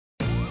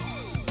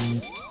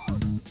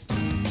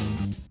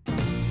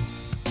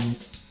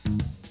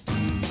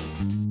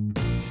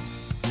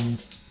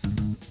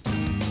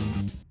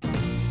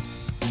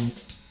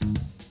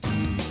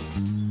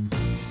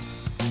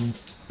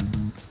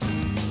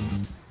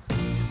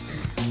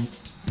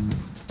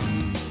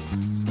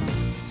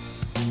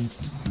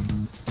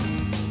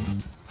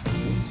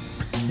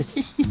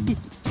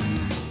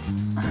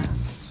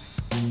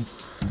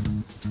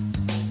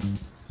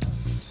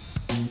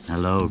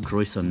Hello,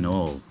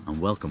 Croeso and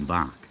welcome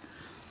back.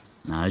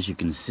 Now, as you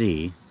can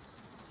see,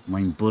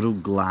 mae'n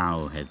bwrw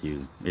glaw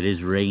heddiw. It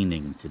is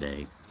raining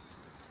today,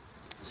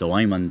 so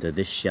I'm under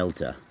this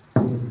shelter.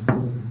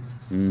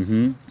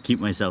 Keep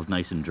myself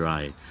nice and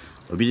dry.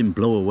 But we didn't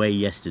blow away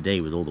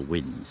yesterday with all the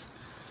winds.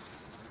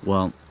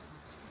 Well,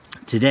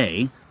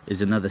 today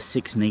is another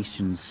Six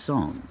Nations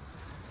song.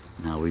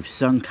 Now, we've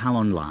sung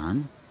Calon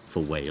Lan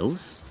for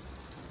Wales.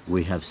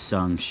 We have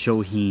sung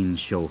Shohin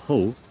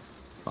Shoho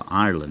for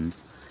Ireland.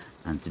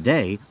 And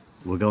today,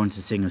 we're going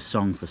to sing a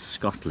song for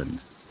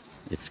Scotland.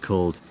 It's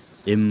called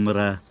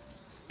Iomairibh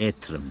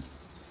Eutrom.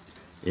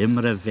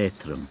 Iomairibh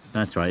Eutrom.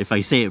 That's right, if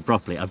I say it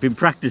properly. I've been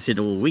practicing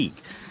all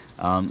week.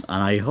 And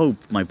I hope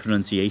my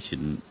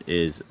pronunciation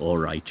is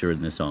alright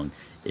during the song.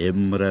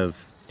 Iomairibh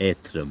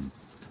Eutrom.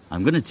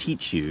 I'm going to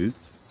teach you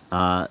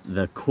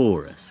the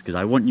chorus, because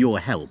I want your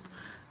help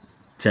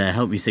to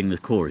help me sing the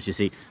chorus. You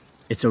see,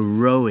 it's a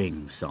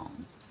rowing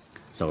song.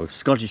 So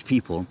Scottish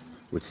people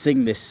would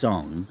sing this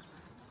song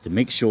to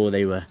make sure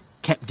they were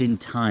kept in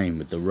time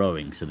with the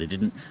rowing, so they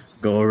didn't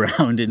go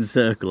around in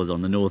circles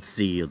on the North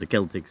Sea or the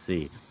Celtic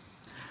Sea.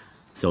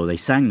 So they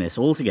sang this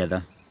all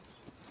together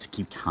to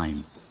keep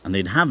time. And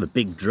they'd have a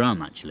big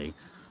drum, actually,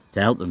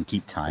 to help them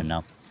keep time.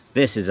 Now,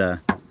 this is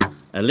a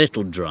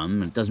little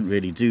drum. It doesn't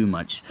really do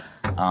much,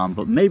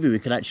 but maybe we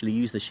could actually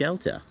use the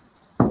shelter.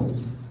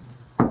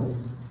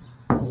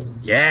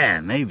 Yeah,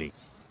 maybe.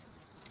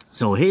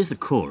 So here's the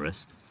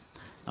chorus.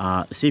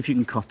 See if you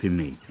can copy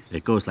me.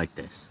 It goes like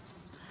this.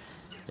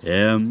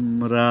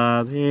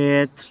 Iomairibh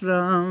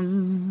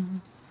Eutrom.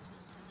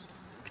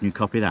 Can you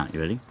copy that? You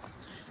ready?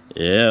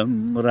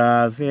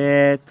 Iomairibh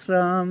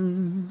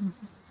Eutrom.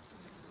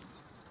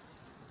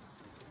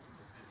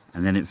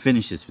 And then it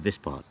finishes with this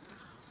part.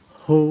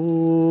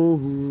 Ho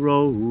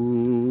row.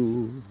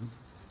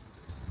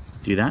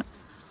 Do that.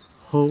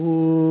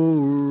 Ho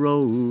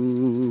row.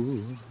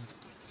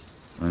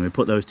 And we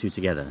put those two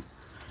together.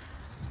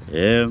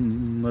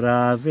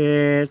 Iomairibh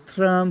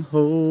Eutrom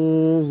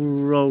ho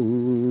row.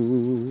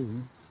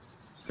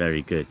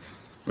 Very good.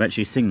 We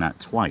actually sing that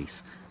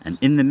twice. And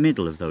in the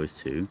middle of those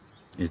two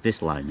is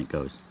this line. It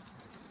goes.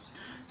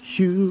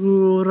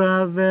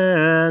 Huravela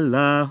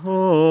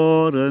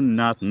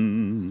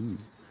horanatan.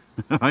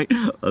 Alright,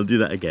 I'll do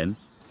that again.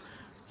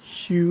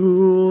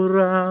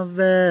 Huravela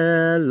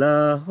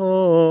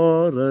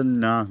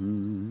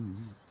horanatan.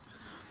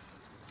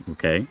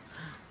 Okay.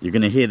 You're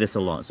going to hear this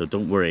a lot, so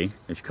don't worry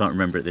if you can't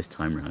remember it this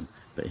time around.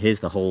 But here's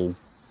the whole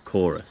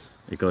chorus.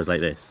 It goes like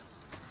this.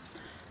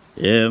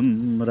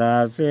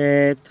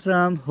 Iomairibh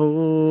Eutrom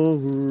ho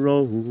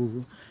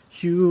row,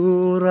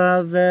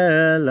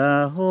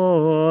 Huravela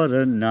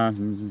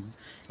horanan,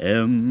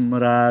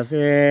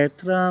 Iomairibh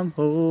Eutrom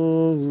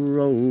ho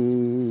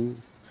row.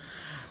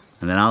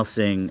 And then I'll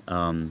sing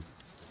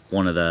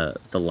one of the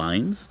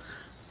lines,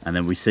 and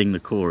then we sing the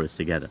chorus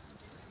together.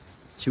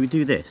 Should we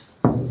do this?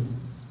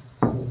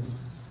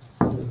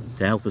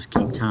 To help us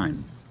keep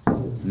time?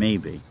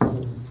 Maybe.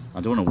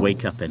 I don't want to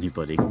wake up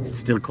anybody. It's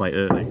still quite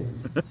early.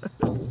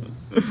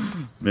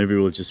 Maybe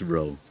we'll just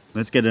row.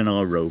 Let's get in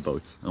our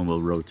rowboats and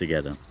we'll row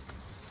together.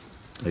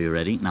 Are you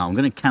ready? Now I'm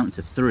going to count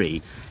to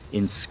 3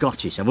 in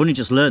Scottish. I've only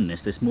just learned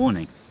this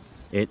morning.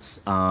 It's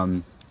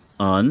un,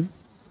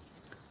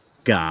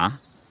 ga,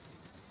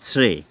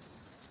 tre.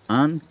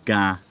 Un,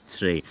 ga,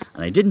 tre.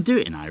 And I didn't do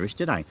it in Irish,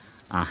 did I?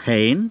 A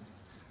hen,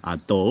 a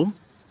do,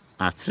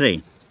 a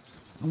tre.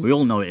 And we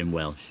all know it in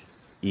Welsh.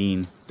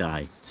 Un,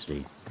 dau,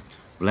 tri.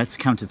 Let's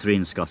count to 3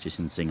 in Scottish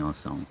and sing our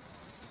song.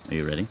 Are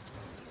you ready?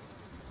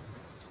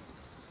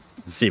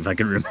 Let's see if I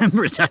can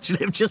remember it,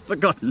 actually. I've just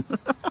forgotten.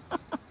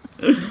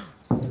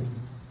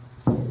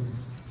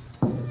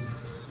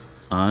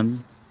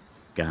 Un,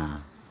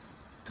 ga,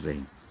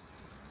 tre.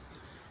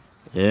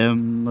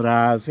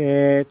 Iomairibh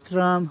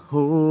Eutrom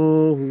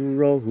ho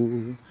row,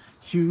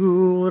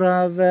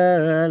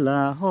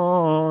 Huravela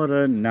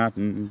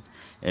horanatan,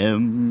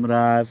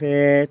 Iomairibh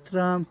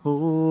Eutrom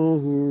ho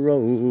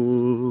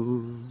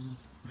row.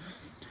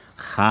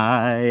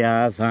 Chai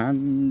a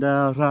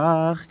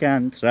vandarach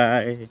gan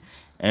trai,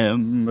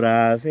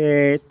 Iomairibh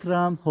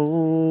Eutrom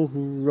ho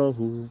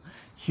row,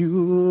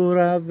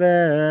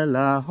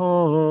 Huravela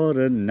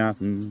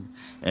horanatan,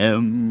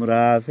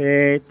 Iomairibh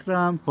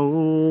Eutrom ho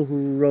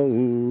row.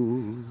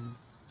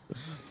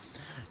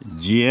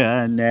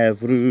 Diene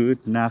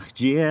vrut nach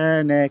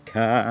diene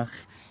kach,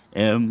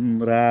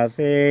 Iomairibh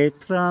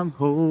Eutrom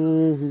ho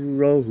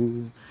row,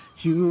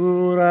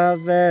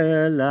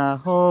 Huravela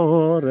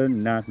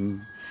horanatan,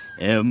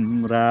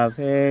 Iomairibh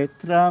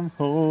Eutrom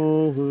ho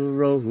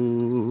row.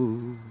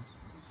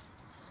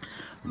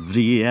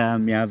 Vria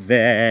mia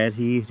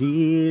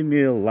veri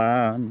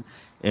milan,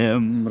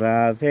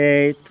 Iomairibh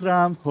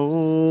Eutrom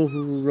ho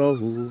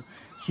row,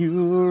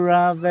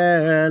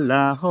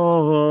 Huravela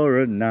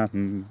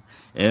horanatan,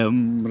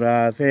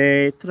 Iomairibh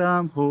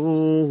Eutrom ho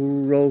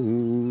row.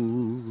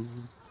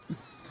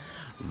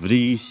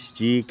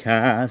 Vristi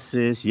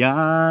casis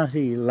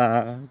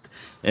jahilat,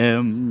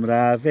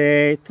 Iomairibh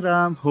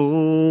Eutrom ho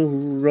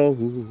row,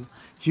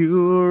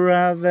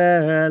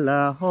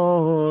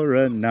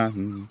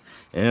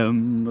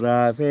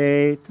 Iomairibh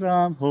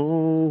Eutrom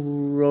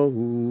and I.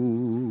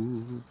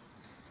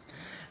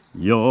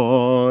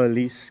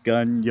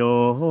 Yoliscan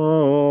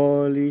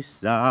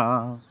Yolisa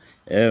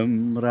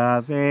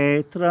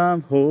Iomairibh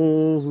Eutrom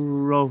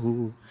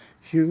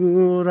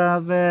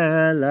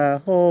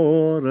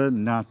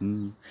and I.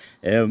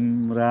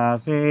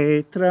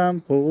 Iomairibh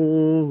Eutrom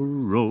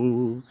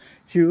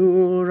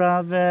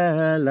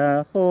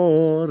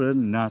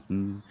and I.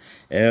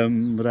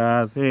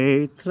 Iomairibh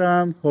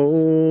Eutrom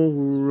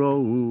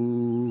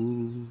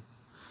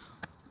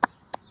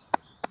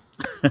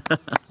and I.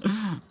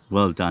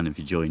 Well done if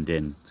you joined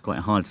in. It's quite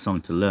a hard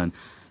song to learn.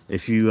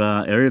 If you've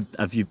been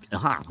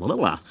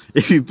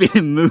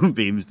in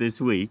Moonbeams this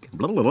week,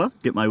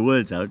 get my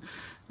words out,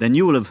 then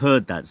you will have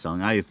heard that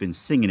song. I have been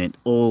singing it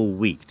all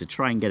week to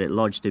try and get it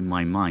lodged in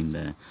my mind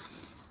there.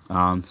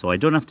 So I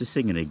don't have to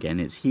sing it again.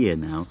 It's here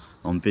now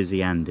on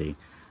Busy Andy.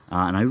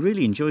 And I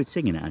really enjoyed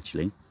singing it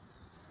actually.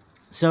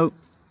 So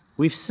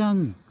we've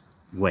sung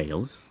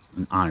Wales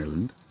and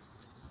Ireland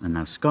and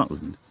now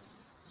Scotland.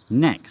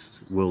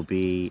 Next will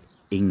be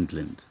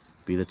England.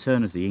 Be the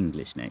turn of the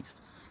English next.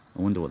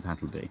 I wonder what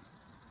that'll be.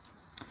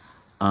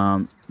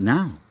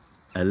 Now,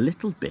 a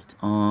little bit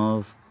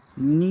of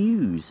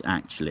news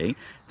actually.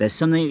 There's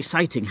something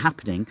exciting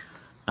happening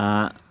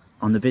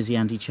on the Busy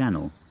Andy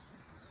channel.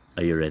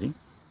 Are you ready?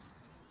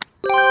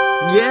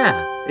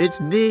 Yeah, it's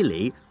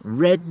nearly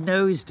Red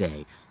Nose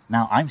Day.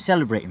 Now, I'm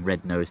celebrating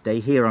Red Nose Day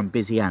here on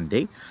Busy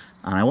Andy,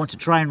 and I want to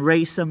try and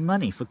raise some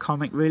money for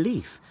comic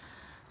relief.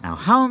 Now,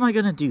 how am I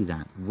going to do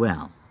that?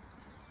 Well,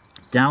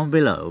 down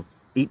below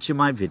each of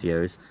my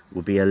videos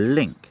will be a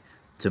link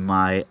to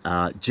my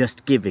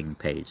Just Giving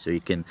page, so you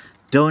can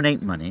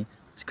donate money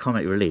to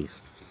comic relief.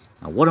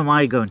 Now, what am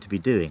I going to be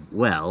doing?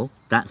 Well,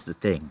 that's the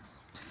thing.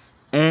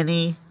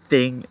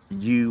 Anything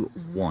you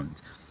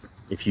want.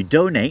 If you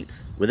donate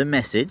with a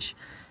message,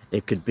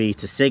 it could be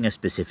to sing a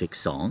specific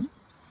song.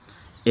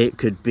 It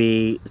could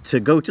be to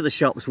go to the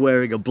shops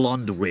wearing a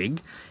blonde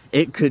wig.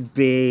 It could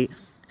be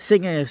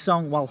singing a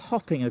song while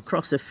hopping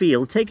across a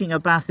field, taking a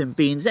bath in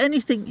beans,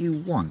 anything you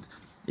want.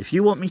 If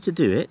you want me to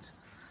do it,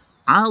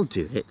 I'll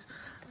do it,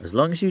 as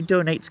long as you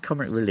donate to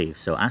comic relief.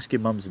 So ask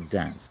your mums and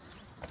dads.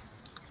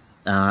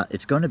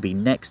 It's going to be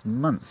next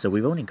month, so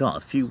we've only got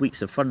a few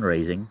weeks of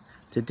fundraising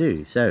to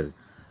do. So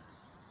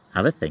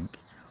have a think.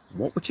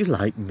 What would you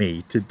like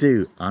me to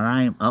do? And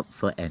I am up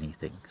for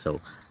anything,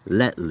 so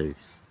let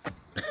loose.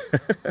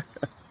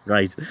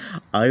 Right,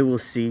 I will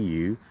see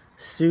you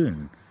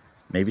soon.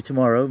 Maybe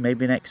tomorrow,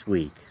 maybe next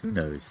week. Who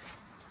knows?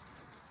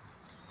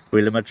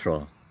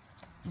 Iomairibh.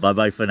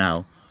 Bye-bye for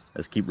now.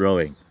 Let's keep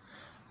rowing.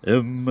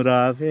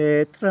 Iomairibh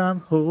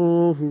Eutrom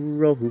and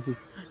I.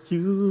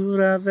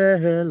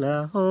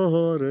 Iomairibh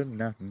Eutrom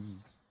and I.